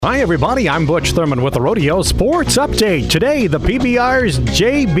Hi, everybody. I'm Butch Thurman with the Rodeo Sports Update. Today, the PBR's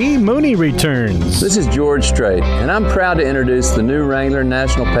J.B. Mooney returns. This is George Strait, and I'm proud to introduce the new Wrangler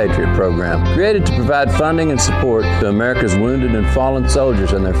National Patriot Program, created to provide funding and support to America's wounded and fallen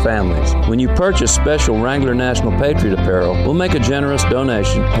soldiers and their families. When you purchase special Wrangler National Patriot apparel, we'll make a generous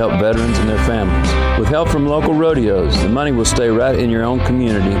donation to help veterans and their families. With help from local rodeos, the money will stay right in your own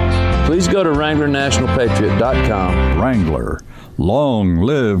community. Please go to WranglerNationalPatriot.com. Wrangler. Long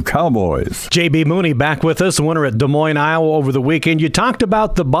live Cowboys. J.B. Mooney back with us, winner at Des Moines, Iowa over the weekend. You talked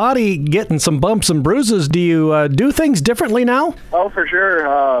about the body getting some bumps and bruises. Do you do things differently now? Oh, for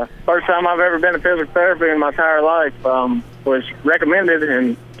sure. First time I've ever been to physical therapy in my entire life. Was recommended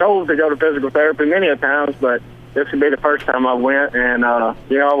and told to go to physical therapy many a times, but this would be the first time I went, and, I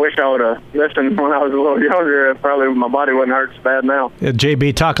wish I would have listened when I was a little younger. Probably my body wouldn't hurt so bad now.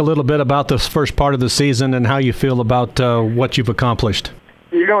 JB, talk a little bit about this first part of the season and how you feel about what you've accomplished.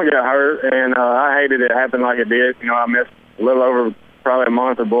 You're going to get hurt, and I hated it happened like it did. I missed a little over probably a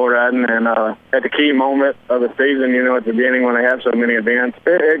month of bull riding, and at the key moment of the season, at the beginning when they have so many events,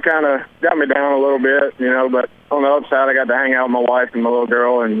 it kind of got me down a little bit, but on the other side, I got to hang out with my wife and my little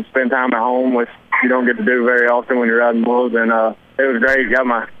girl and spend time at home, which you don't get to do very often when you're riding bulls, and it was great. Got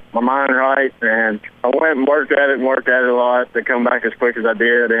my mind right, and I went and worked at it a lot to come back as quick as I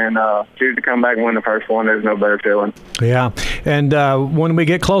did, and choose to come back and win the first one. There's no better feeling. Yeah, and when we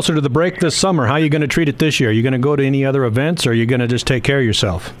get closer to the break this summer, how are you going to treat it this year? Are you going to go to any other events, or are you going to just take care of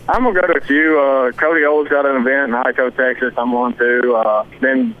yourself? I'm going to go to a few. Cody Old's got an event in Hico, Texas. I'm going to.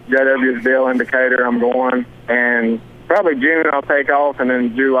 Then JW's Bill in Decatur, I'm going, and probably June I'll take off, and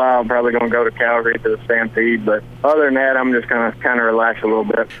then July I'm probably going to go to Calgary to the Stampede. But other than that, I'm just going to kind of relax a little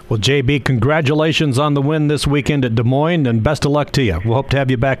bit. Well, JB, congratulations on the win this weekend at Des Moines, and best of luck to you. We'll hope to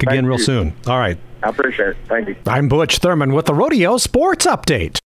have you back again real soon. All right. I appreciate it. Thank you. I'm Butch Thurman with the Rodeo Sports Update.